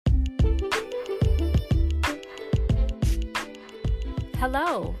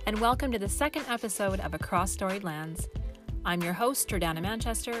Hello, and welcome to the second episode of Across Storied Lands. I'm your host, Jordana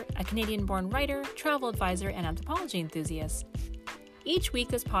Manchester, a Canadian-born writer, travel advisor, and anthropology enthusiast. Each week,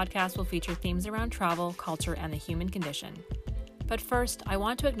 this podcast will feature themes around travel, culture, and the human condition. But first, I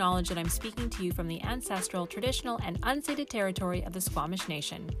want to acknowledge that I'm speaking to you from the ancestral, traditional, and unceded territory of the Squamish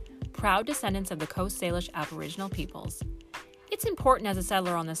Nation, proud descendants of the Coast Salish Aboriginal peoples. It's important as a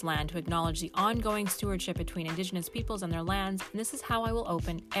settler on this land to acknowledge the ongoing stewardship between Indigenous peoples and their lands, and this is how I will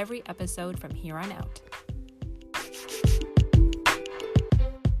open every episode from here on out.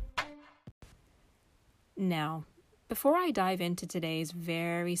 Now, before I dive into today's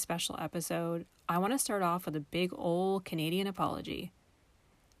very special episode, I want to start off with a big old Canadian apology.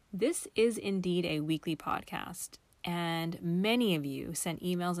 This is indeed a weekly podcast, and many of you sent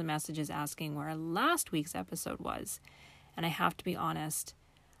emails and messages asking where last week's episode was. And I have to be honest,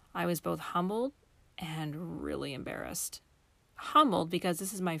 I was both humbled and really embarrassed. Humbled because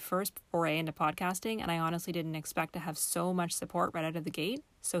this is my first foray into podcasting, and I honestly didn't expect to have so much support right out of the gate,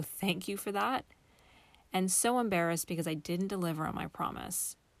 so thank you for that. And so embarrassed because I didn't deliver on my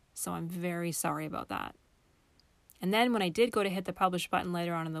promise, so I'm very sorry about that. And then when I did go to hit the publish button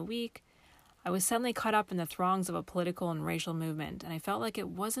later on in the week, I was suddenly caught up in the throngs of a political and racial movement, and I felt like it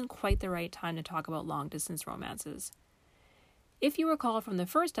wasn't quite the right time to talk about long-distance romances. If you recall from the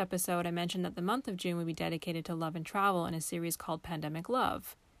first episode, I mentioned that the month of June would be dedicated to love and travel in a series called Pandemic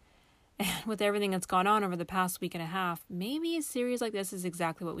Love. And with everything that's gone on over the past week and a half, maybe a series like this is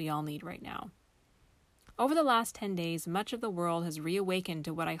exactly what we all need right now. Over the last 10 days, much of the world has reawakened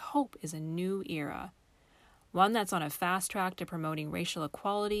to what I hope is a new era. One that's on a fast track to promoting racial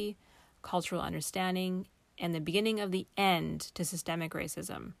equality, cultural understanding, and the beginning of the end to systemic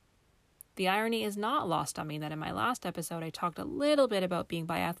racism. The irony is not lost on me that in my last episode I talked a little bit about being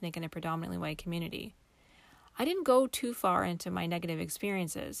bi-ethnic in a predominantly white community. I didn't go too far into my negative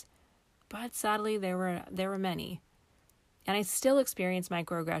experiences, but sadly there were many. And I still experience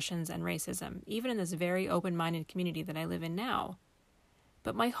microaggressions and racism, even in this very open-minded community that I live in now.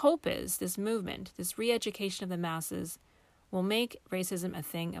 But my hope is this movement, this re-education of the masses, will make racism a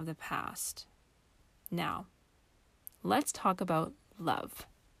thing of the past. Now, let's talk about love.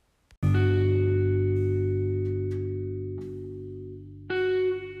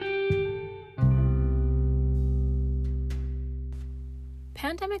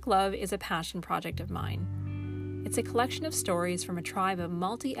 Pandemic Love is a passion project of mine. It's a collection of stories from a tribe of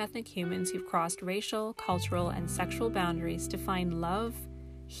multi-ethnic humans who've crossed racial, cultural, and sexual boundaries to find love,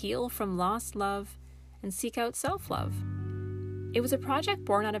 heal from lost love, and seek out self-love. It was a project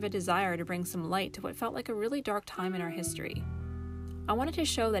born out of a desire to bring some light to what felt like a really dark time in our history. I wanted to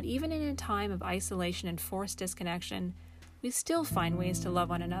show that even in a time of isolation and forced disconnection, we still find ways to love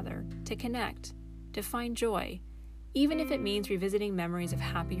one another, to connect, to find joy, even if it means revisiting memories of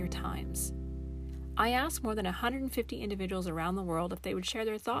happier times. I asked more than 150 individuals around the world if they would share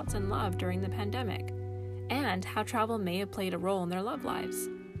their thoughts on love during the pandemic, and how travel may have played a role in their love lives.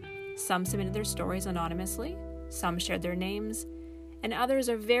 Some submitted their stories anonymously, some shared their names, and others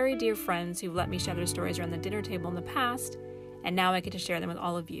are very dear friends who've let me share their stories around the dinner table in the past, and now I get to share them with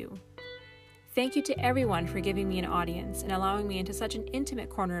all of you. Thank you to everyone for giving me an audience and allowing me into such an intimate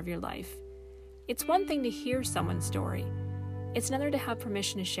corner of your life. It's one thing to hear someone's story. It's another to have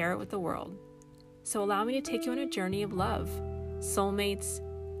permission to share it with the world. So allow me to take you on a journey of love, soulmates,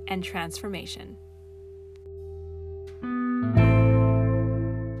 and transformation.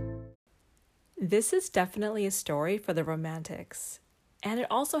 This is definitely a story for the romantics. And it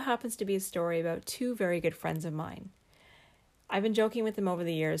also happens to be a story about two very good friends of mine. I've been joking with them over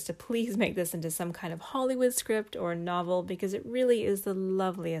the years to please make this into some kind of Hollywood script or novel because it really is the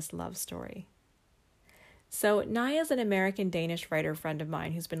loveliest love story. So Naya is an American-Danish writer friend of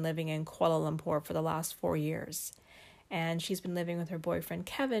mine who's been living in Kuala Lumpur for the last 4 years. And she's been living with her boyfriend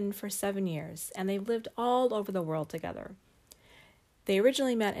Kevin for 7 years, and they've lived all over the world together. They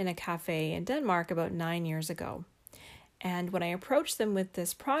originally met in a cafe in Denmark about 9 years ago. And when I approached them with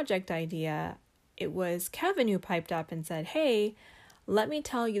this project idea, it was Kevin who piped up and said, "Hey, let me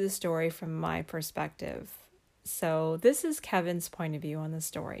tell you the story from my perspective." So this is Kevin's point of view on the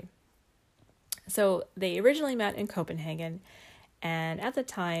story. So they originally met in Copenhagen, and at the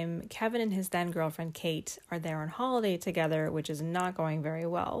time, Kevin and his then-girlfriend Kate are there on holiday together, which is not going very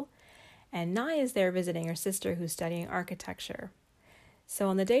well. And Naya is there visiting her sister who's studying architecture. So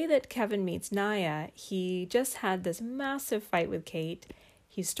on the day that Kevin meets Naya, he just had this massive fight with Kate.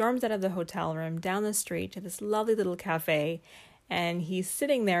 He storms out of the hotel room down the street to this lovely little cafe, and he's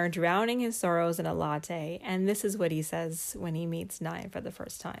sitting there drowning his sorrows in a latte, and this is what he says when he meets Naya for the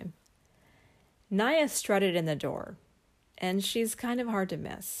first time. Naya strutted in the door, and she's kind of hard to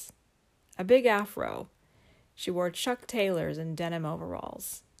miss. A big afro. She wore Chuck Taylors and denim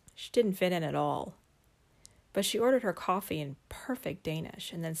overalls. She didn't fit in at all. But she ordered her coffee in perfect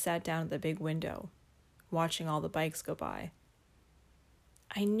Danish and then sat down at the big window, watching all the bikes go by.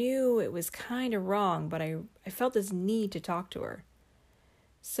 I knew it was kind of wrong, but I felt this need to talk to her.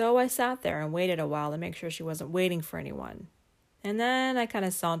 So I sat there and waited a while to make sure she wasn't waiting for anyone. And then I kind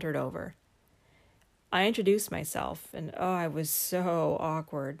of sauntered over. I introduced myself, and I was so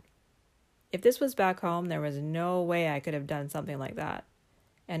awkward. If this was back home, there was no way I could have done something like that.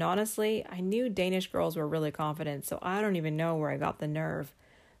 And honestly, I knew Danish girls were really confident, so I don't even know where I got the nerve.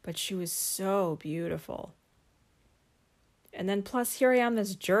 But she was so beautiful. And then plus here I am,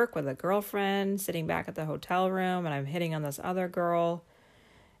 this jerk with a girlfriend, sitting back at the hotel room, and I'm hitting on this other girl.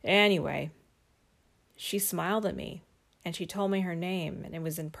 Anyway, she smiled at me, and she told me her name, and it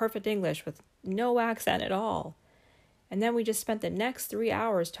was in perfect English with no accent at all. And then we just spent the next 3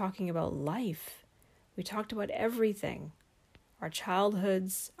 hours talking about life. We talked about everything. Our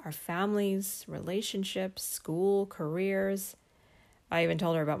childhoods, our families, relationships, school, careers. I even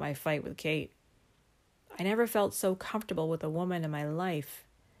told her about my fight with Kate. I never felt so comfortable with a woman in my life.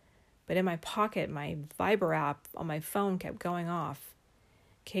 But in my pocket, my Viber app on my phone kept going off.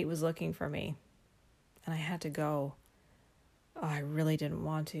 Kate was looking for me, and I had to go. I really didn't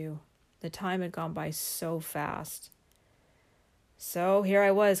want to. The time had gone by so fast. So here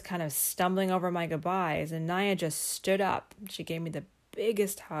I was, kind of stumbling over my goodbyes, and Naya just stood up. She gave me the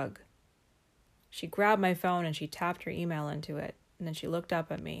biggest hug. She grabbed my phone and she tapped her email into it, and then she looked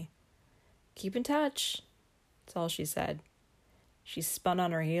up at me. "Keep in touch," that's all she said. She spun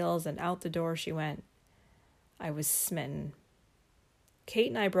on her heels and out the door she went. I was smitten. Kate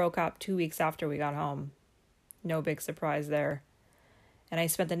and I broke up 2 weeks after we got home. No big surprise there. And I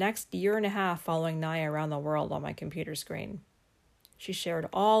spent the next year and a half following Naya around the world on my computer screen. She shared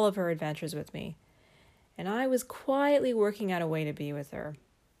all of her adventures with me, and I was quietly working out a way to be with her.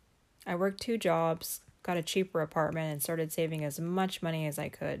 I worked 2 jobs, got a cheaper apartment, and started saving as much money as I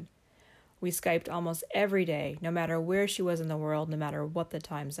could. We Skyped almost every day, no matter where she was in the world, no matter what the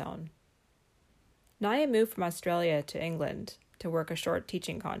time zone. Naya moved from Australia to England to work a short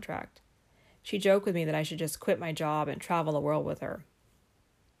teaching contract. She joked with me that I should just quit my job and travel the world with her.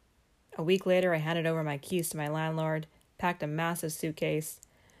 A week later, I handed over my keys to my landlord, packed a massive suitcase,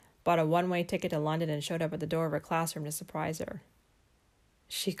 bought a one-way ticket to London, and showed up at the door of her classroom to surprise her.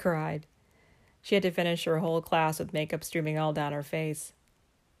 She cried. She had to finish her whole class with makeup streaming all down her face.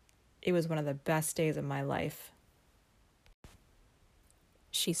 It was one of the best days of my life.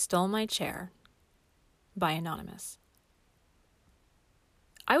 She Stole My Chair by Anonymous.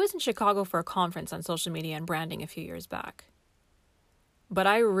 I was in Chicago for a conference on social media and branding a few years back. But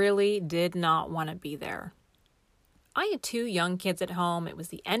I really did not want to be there. I had 2 young kids at home. It was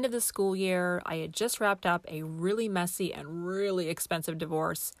the end of the school year. I had just wrapped up a really messy and really expensive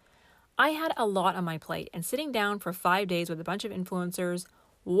divorce. I had a lot on my plate, and sitting down for 5 days with a bunch of influencers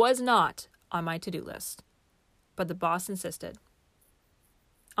was not on my to-do list. But the boss insisted.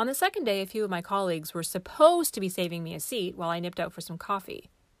 On the second day, a few of my colleagues were supposed to be saving me a seat while I nipped out for some coffee.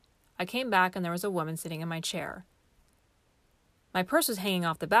 I came back and there was a woman sitting in my chair. My purse was hanging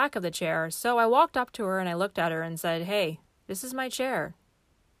off the back of the chair, so I walked up to her and I looked at her and said, "Hey, this is my chair."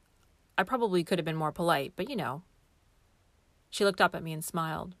 I probably could have been more polite, but you know. She looked up at me and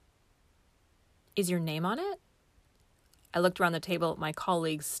smiled. "Is your name on it?" I looked around the table at my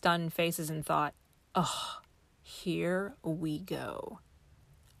colleagues' stunned faces and thought, "Oh, here we go.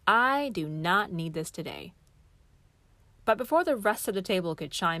 I do not need this today." But before the rest of the table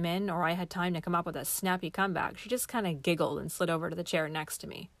could chime in or I had time to come up with a snappy comeback, she just kind of giggled and slid over to the chair next to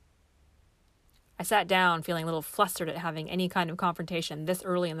me. I sat down, feeling a little flustered at having any kind of confrontation this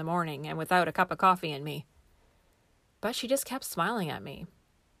early in the morning and without a cup of coffee in me. But she just kept smiling at me.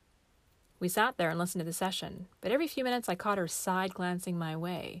 We sat there and listened to the session, but every few minutes I caught her side-glancing my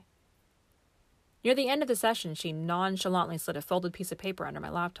way. Near the end of the session, she nonchalantly slid a folded piece of paper under my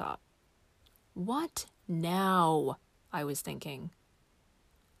laptop. "What now?" I was thinking.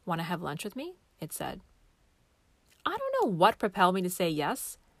 "Want to have lunch with me?" it said. I don't know what propelled me to say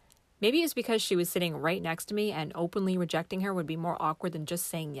yes. Maybe it's because she was sitting right next to me and openly rejecting her would be more awkward than just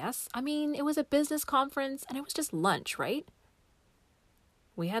saying yes. I mean, it was a business conference and it was just lunch, right?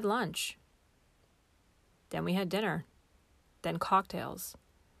 We had lunch. Then we had dinner. Then cocktails.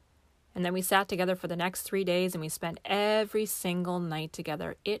 And then we sat together for the next 3 days and we spent every single night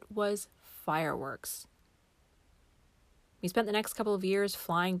together. It was fireworks. We spent the next couple of years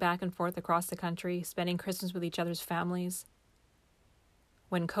flying back and forth across the country, spending Christmas with each other's families.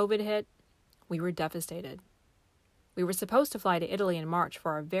 When COVID hit, we were devastated. We were supposed to fly to Italy in March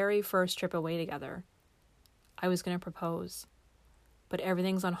for our very first trip away together. I was going to propose, but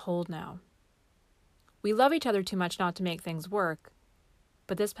everything's on hold now. We love each other too much not to make things work,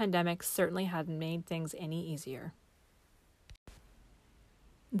 but this pandemic certainly hadn't made things any easier.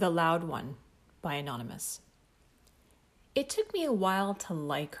 The Loud One by Anonymous. It took me a while to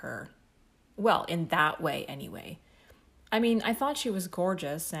like her. Well, in that way anyway. I mean, I thought she was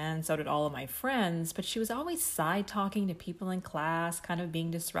gorgeous, and so did all of my friends, but she was always side-talking to people in class, kind of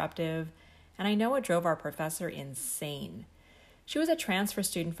being disruptive, and I know it drove our professor insane. She was a transfer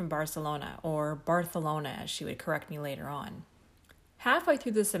student from Barcelona, or Barcelona as she would correct me later on. Halfway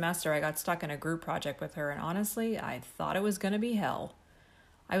through the semester, I got stuck in a group project with her, and honestly, I thought it was going to be hell.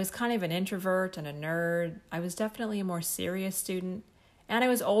 I was kind of an introvert and a nerd. I was definitely a more serious student, and I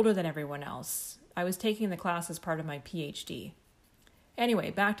was older than everyone else. I was taking the class as part of my PhD. Anyway,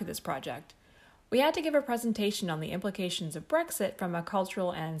 back to this project. We had to give a presentation on the implications of Brexit from a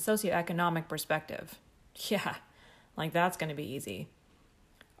cultural and socioeconomic perspective. Yeah, like that's going to be easy.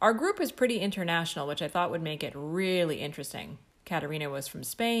 Our group is pretty international, which I thought would make it really interesting. Katerina was from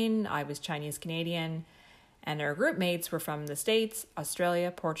Spain, I was Chinese Canadian, and our group mates were from the States, Australia,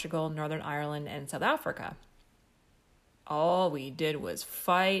 Portugal, Northern Ireland, and South Africa. All we did was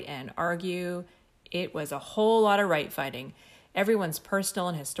fight and argue. It was a whole lot of right fighting. Everyone's personal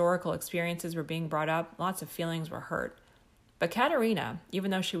and historical experiences were being brought up. Lots of feelings were hurt. But Katerina,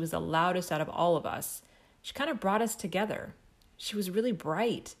 even though she was the loudest out of all of us, she kind of brought us together. She was really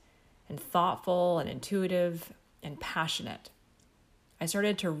bright and thoughtful and intuitive and passionate. I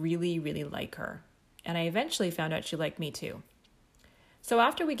started to really, really like her. And I eventually found out she liked me too. So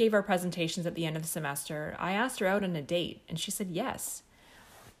after we gave our presentations at the end of the semester, I asked her out on a date, and she said yes.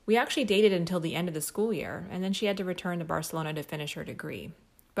 We actually dated until the end of the school year, and then she had to return to Barcelona to finish her degree.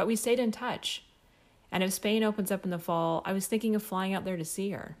 But we stayed in touch. And if Spain opens up in the fall, I was thinking of flying out there to see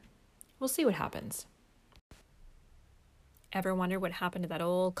her. We'll see what happens. Ever wonder what happened to that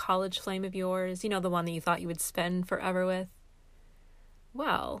old college flame of yours? You know, the one that you thought you would spend forever with?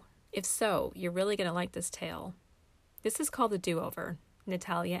 Well, if so, you're really going to like this tale. This is called The Do-Over,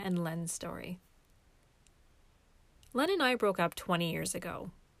 Natalia and Len's story. Len and I broke up 20 years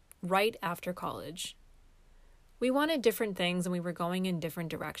ago, right after college. We wanted different things and we were going in different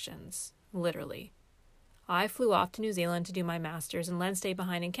directions, literally. I flew off to New Zealand to do my master's and Len stayed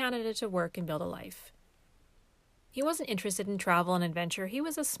behind in Canada to work and build a life. He wasn't interested in travel and adventure. He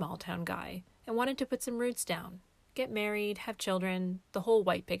was a small-town guy and wanted to put some roots down, get married, have children, the whole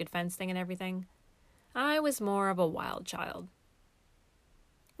white picket fence thing and everything. I was more of a wild child.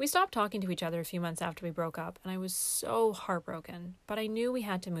 We stopped talking to each other a few months after we broke up, and I was so heartbroken, but I knew we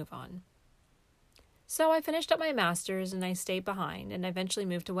had to move on. So I finished up my master's, and I stayed behind, and eventually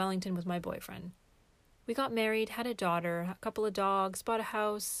moved to Wellington with my boyfriend. We got married, had a daughter, a couple of dogs, bought a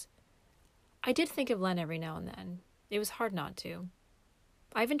house. I did think of Len every now and then. It was hard not to.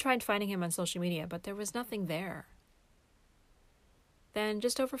 I even tried finding him on social media, but there was nothing there. Then,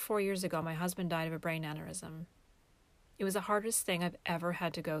 just over 4 years ago, my husband died of a brain aneurysm. It was the hardest thing I've ever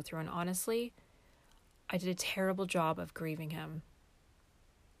had to go through, and honestly, I did a terrible job of grieving him.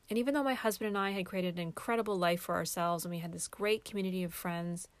 And even though my husband and I had created an incredible life for ourselves and we had this great community of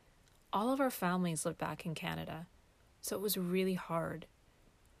friends, all of our families lived back in Canada, so it was really hard.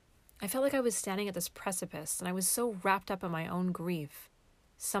 I felt like I was standing at this precipice, and I was so wrapped up in my own grief.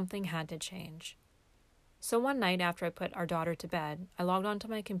 Something had to change. So one night after I put our daughter to bed, I logged onto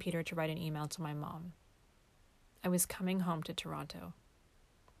my computer to write an email to my mom. I was coming home to Toronto.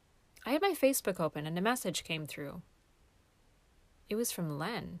 I had my Facebook open and a message came through. It was from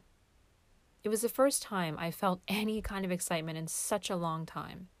Len. It was the first time I felt any kind of excitement in such a long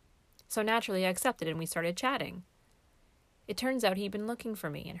time. So naturally I accepted and we started chatting. It turns out he'd been looking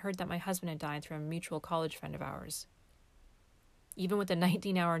for me and heard that my husband had died through a mutual college friend of ours. Even with the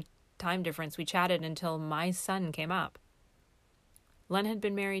 19-hour time difference, we chatted until my son came up. Len had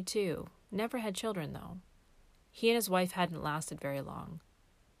been married too, never had children though. He and his wife hadn't lasted very long.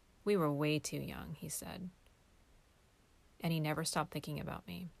 We were way too young, he said. And he never stopped thinking about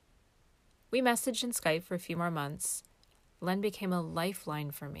me. We messaged and Skyped for a few more months. Len became a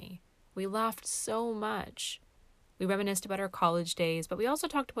lifeline for me. We laughed so much. We reminisced about our college days, but we also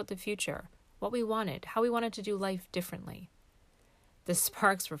talked about the future, what we wanted, how we wanted to do life differently. The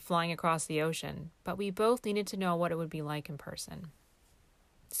sparks were flying across the ocean, but we both needed to know what it would be like in person.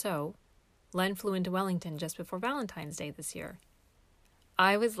 So, Len flew into Wellington just before Valentine's Day this year.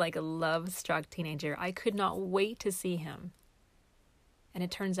 I was like a love-struck teenager. I could not wait to see him. And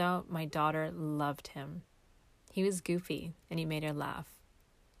it turns out my daughter loved him. He was goofy, and he made her laugh.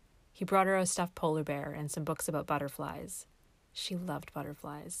 He brought her a stuffed polar bear and some books about butterflies. She loved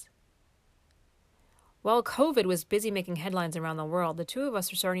butterflies. While COVID was busy making headlines around the world, the two of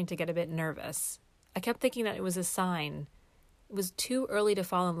us were starting to get a bit nervous. I kept thinking that it was a sign. It was too early to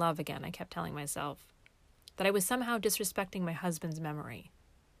fall in love again, I kept telling myself. That I was somehow disrespecting my husband's memory.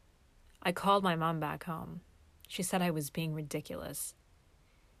 I called my mom back home. She said I was being ridiculous.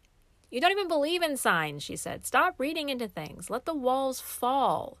 "You don't even believe in signs," she said. "Stop reading into things. Let the walls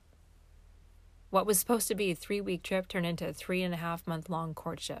fall." What was supposed to be a 3-week trip turned into a 3.5-month-long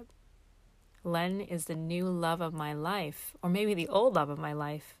courtship. Len is the new love of my life, or maybe the old love of my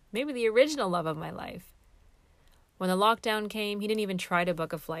life, maybe the original love of my life. When the lockdown came, he didn't even try to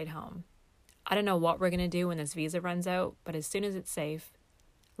book a flight home. I don't know what we're going to do when this visa runs out, but as soon as it's safe,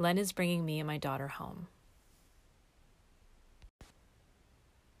 Len is bringing me and my daughter home.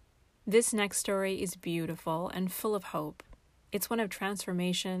 This next story is beautiful and full of hope. It's one of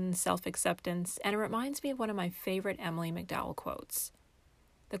transformation, self-acceptance, and it reminds me of one of my favorite Emily McDowell quotes.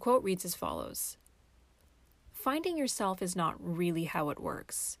 The quote reads as follows: "Finding yourself is not really how it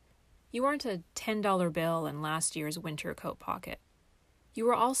works. You aren't a $10 bill in last year's winter coat pocket. You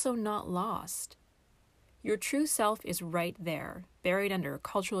are also not lost. Your true self is right there, buried under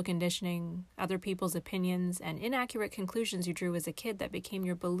cultural conditioning, other people's opinions, and inaccurate conclusions you drew as a kid that became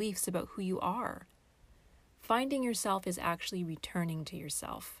your beliefs about who you are. Finding yourself is actually returning to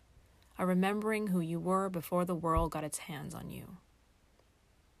yourself, a remembering who you were before the world got its hands on you."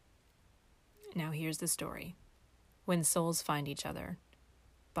 Now here's the story. When Souls Find Each Other,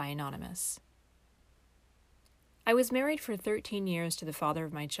 by Anonymous. I was married for 13 years to the father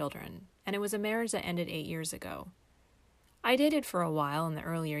of my children, and it was a marriage that ended 8 years ago. I dated for a while in the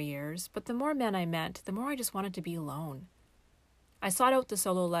earlier years, but the more men I met, the more I just wanted to be alone. I sought out the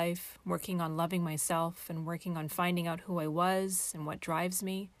solo life, working on loving myself and working on finding out who I was and what drives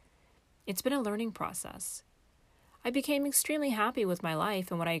me. It's been a learning process. I became extremely happy with my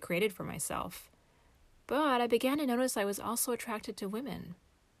life and what I created for myself. But I began to notice I was also attracted to women.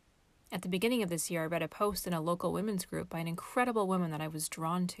 At the beginning of this year, I read a post in a local women's group by an incredible woman that I was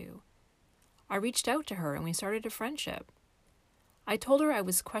drawn to. I reached out to her and we started a friendship. I told her I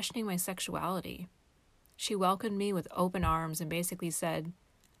was questioning my sexuality. She welcomed me with open arms and basically said,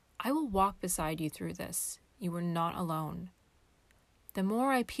 "I will walk beside you through this. You are not alone." The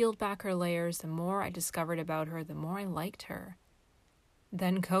more I peeled back her layers, the more I discovered about her, the more I liked her.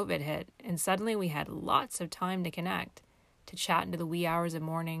 Then COVID hit, and suddenly we had lots of time to connect, to chat into the wee hours of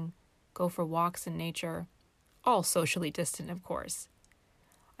morning, go for walks in nature, all socially distant, of course.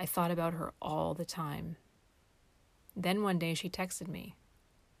 I thought about her all the time. Then one day she texted me,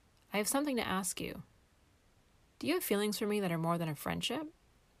 "I have something to ask you. Do you have feelings for me that are more than a friendship?"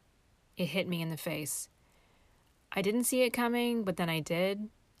 It hit me in the face. I didn't see it coming, but then I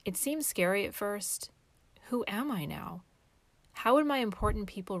did. It seemed scary at first. Who am I now? How would my important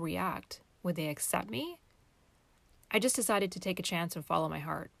people react? Would they accept me? I just decided to take a chance and follow my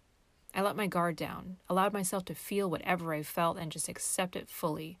heart. I let my guard down, allowed myself to feel whatever I felt, and just accept it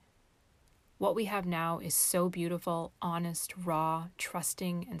fully. What we have now is so beautiful, honest, raw,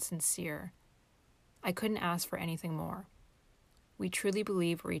 trusting, and sincere. I couldn't ask for anything more. We truly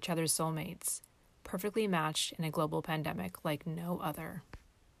believe we're each other's soulmates, perfectly matched in a global pandemic like no other.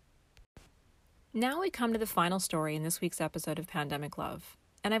 Now we come to the final story in this week's episode of Pandemic Love,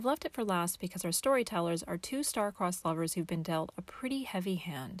 and I've left it for last because our storytellers are two star-crossed lovers who've been dealt a pretty heavy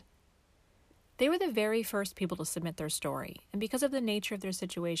hand. They were the very first people to submit their story, and because of the nature of their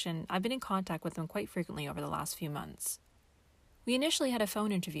situation, I've been in contact with them quite frequently over the last few months. We initially had a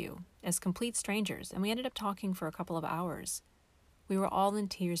phone interview as complete strangers, and we ended up talking for a couple of hours. We were all in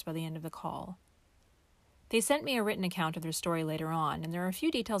tears by the end of the call. They sent me a written account of their story later on, and there are a few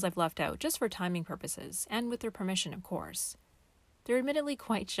details I've left out just for timing purposes, and with their permission, of course. They're admittedly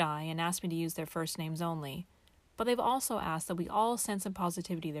quite shy and asked me to use their first names only, but they've also asked that we all send some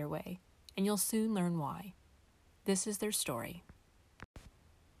positivity their way, and you'll soon learn why. This is their story.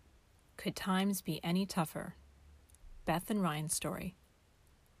 Could times be any tougher? Beth and Ryan's story.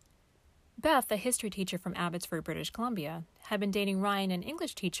 Beth, a history teacher from Abbotsford, British Columbia, had been dating Ryan, an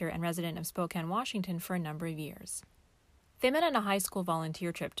English teacher and resident of Spokane, Washington, for a number of years. They met on a high school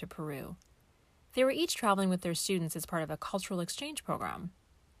volunteer trip to Peru. They were each traveling with their students as part of a cultural exchange program.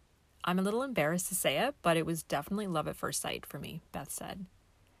 "I'm a little embarrassed to say it, but it was definitely love at first sight for me," Beth said.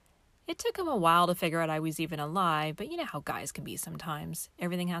 "It took him a while to figure out I was even alive, but you know how guys can be sometimes.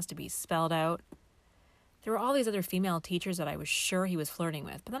 Everything has to be spelled out. There were all these other female teachers that I was sure he was flirting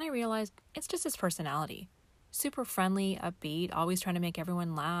with, but then I realized it's just his personality. Super friendly, upbeat, always trying to make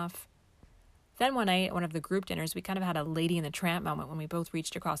everyone laugh. Then one night at one of the group dinners, we kind of had a Lady in the Tramp moment when we both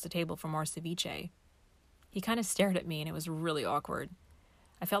reached across the table for more ceviche. He kind of stared at me and it was really awkward.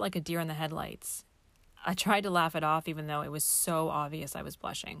 I felt like a deer in the headlights. I tried to laugh it off even though it was so obvious I was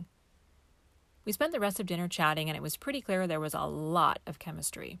blushing. We spent the rest of dinner chatting and it was pretty clear there was a lot of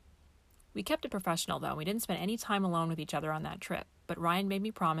chemistry. We kept it professional though. We didn't spend any time alone with each other on that trip, but Ryan made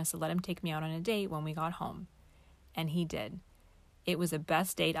me promise to let him take me out on a date when we got home. And he did. It was the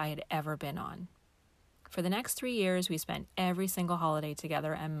best date I had ever been on. For the next 3 years, we spent every single holiday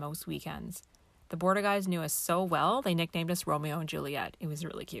together and most weekends. The border guys knew us so well, they nicknamed us Romeo and Juliet. It was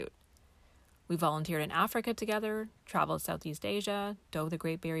really cute. We volunteered in Africa together, traveled Southeast Asia, dove the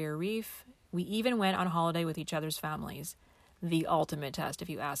Great Barrier Reef. We even went on holiday with each other's families. The ultimate test, if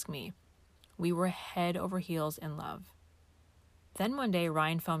you ask me. We were head over heels in love. Then one day,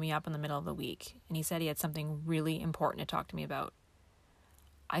 Ryan phoned me up in the middle of the week, and he said he had something really important to talk to me about.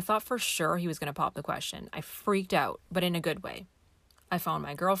 I thought for sure he was going to pop the question. I freaked out, but in a good way. I phoned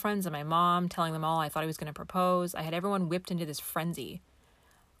my girlfriends and my mom, telling them all I thought he was going to propose. I had everyone whipped into this frenzy.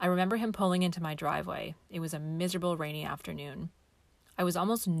 I remember him pulling into my driveway. It was a miserable, rainy afternoon. I was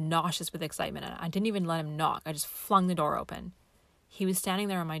almost nauseous with excitement, and I didn't even let him knock. I just flung the door open. He was standing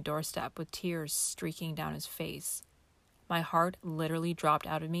there on my doorstep with tears streaking down his face. My heart literally dropped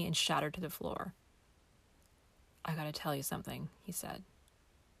out of me and shattered to the floor. "I gotta tell you something," he said.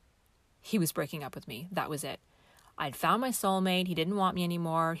 He was breaking up with me. That was it. I'd found my soulmate. He didn't want me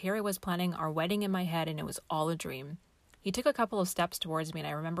anymore. Here I was planning our wedding in my head, and it was all a dream. He took a couple of steps towards me, and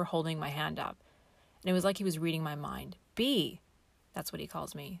I remember holding my hand up. And it was like he was reading my mind. "B," that's what he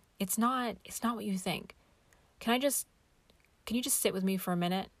calls me. It's not what you think. Can you just sit with me for a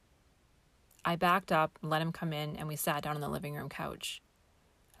minute?" I backed up and let him come in, and we sat down on the living room couch.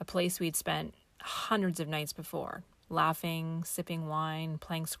 A place we'd spent hundreds of nights before. Laughing, sipping wine,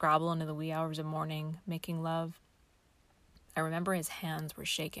 playing Scrabble into the wee hours of morning, making love. I remember his hands were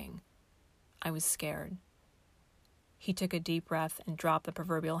shaking. I was scared. He took a deep breath and dropped the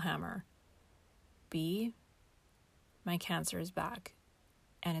proverbial hammer. "B, my cancer is back,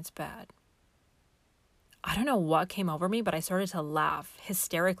 and it's bad." I don't know what came over me, but I started to laugh,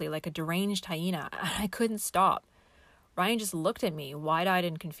 hysterically, like a deranged hyena. I couldn't stop. Ryan just looked at me, wide-eyed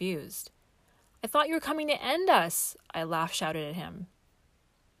and confused. "I thought you were coming to end us," I shouted at him.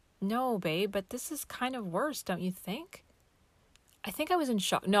 "No, babe, but this is kind of worse, don't you think?" I think I was in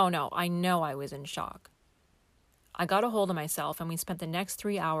shock. No, I know I was in shock. I got a hold of myself, and we spent the next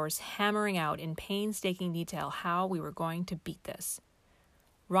 3 hours hammering out in painstaking detail how we were going to beat this.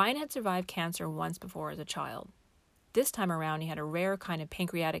 Ryan had survived cancer once before as a child. This time around, he had a rare kind of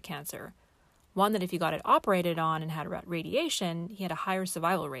pancreatic cancer, one that if he got it operated on and had radiation, he had a higher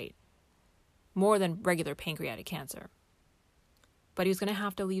survival rate, more than regular pancreatic cancer. But he was going to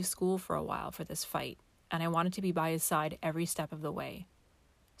have to leave school for a while for this fight, and I wanted to be by his side every step of the way.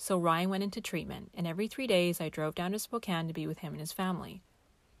 So Ryan went into treatment, and every 3 days I drove down to Spokane to be with him and his family.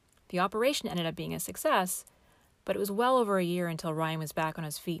 The operation ended up being a success, but it was well over a year until Ryan was back on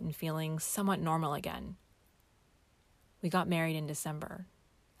his feet and feeling somewhat normal again. We got married in December,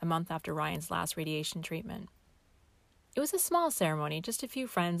 a month after Ryan's last radiation treatment. It was a small ceremony, just a few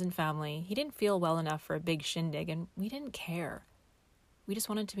friends and family. He didn't feel well enough for a big shindig, and we didn't care. We just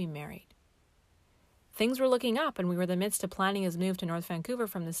wanted to be married. Things were looking up, and we were in the midst of planning his move to North Vancouver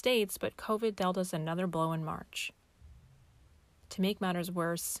from the States, but COVID dealt us another blow in March. To make matters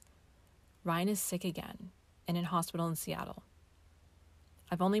worse, Ryan is sick again and in hospital in Seattle.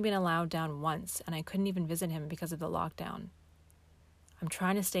 I've only been allowed down once, and I couldn't even visit him because of the lockdown. I'm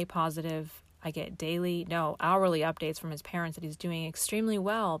trying to stay positive. I get hourly updates from his parents that he's doing extremely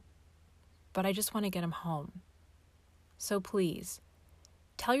well, but I just want to get him home. So please,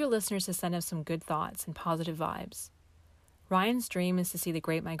 tell your listeners to send us some good thoughts and positive vibes. Ryan's dream is to see the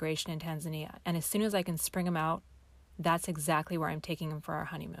Great Migration in Tanzania, and as soon as I can spring him out, that's exactly where I'm taking him for our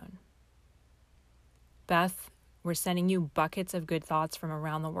honeymoon. Beth, we're sending you buckets of good thoughts from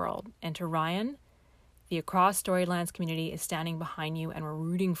around the world. And to Ryan, the Across Storylands community is standing behind you, and we're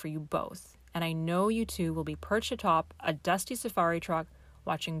rooting for you both. And I know you two will be perched atop a dusty safari truck,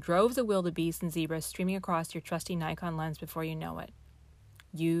 watching droves of wildebeest and zebras streaming across your trusty Nikon lens before you know it.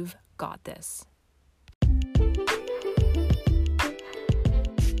 You've got this.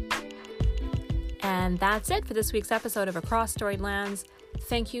 And that's it for this week's episode of Across Storylands.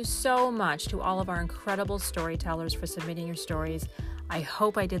 Thank you so much to all of our incredible storytellers for submitting your stories. I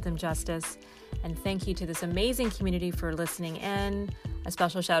hope I did them justice. And thank you to this amazing community for listening in. A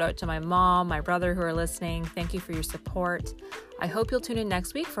special shout out to my mom, my brother who are listening. Thank you for your support. I hope you'll tune in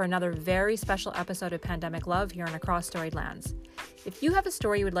next week for another very special episode of Pandemic Love here on Across Storylands. If you have a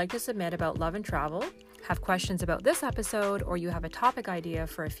story you would like to submit about love and travel, have questions about this episode, or you have a topic idea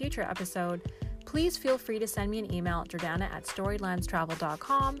for a future episode, please feel free to send me an email at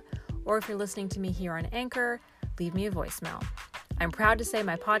jordana@storylandstravel.com, or if you're listening to me here on Anchor, leave me a voicemail. I'm proud to say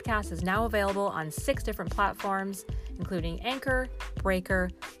my podcast is now available on 6 different platforms, including Anchor,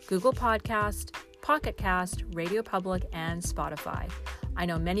 Breaker, Google Podcast, Pocket Cast, Radio Public, and Spotify. I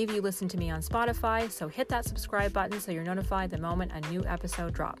know many of you listen to me on Spotify, so hit that subscribe button so you're notified the moment a new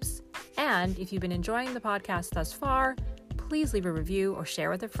episode drops. And if you've been enjoying the podcast thus far, please leave a review or share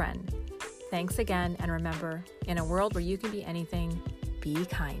with a friend. Thanks again, and remember, in a world where you can be anything, be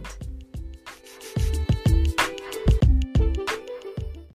kind.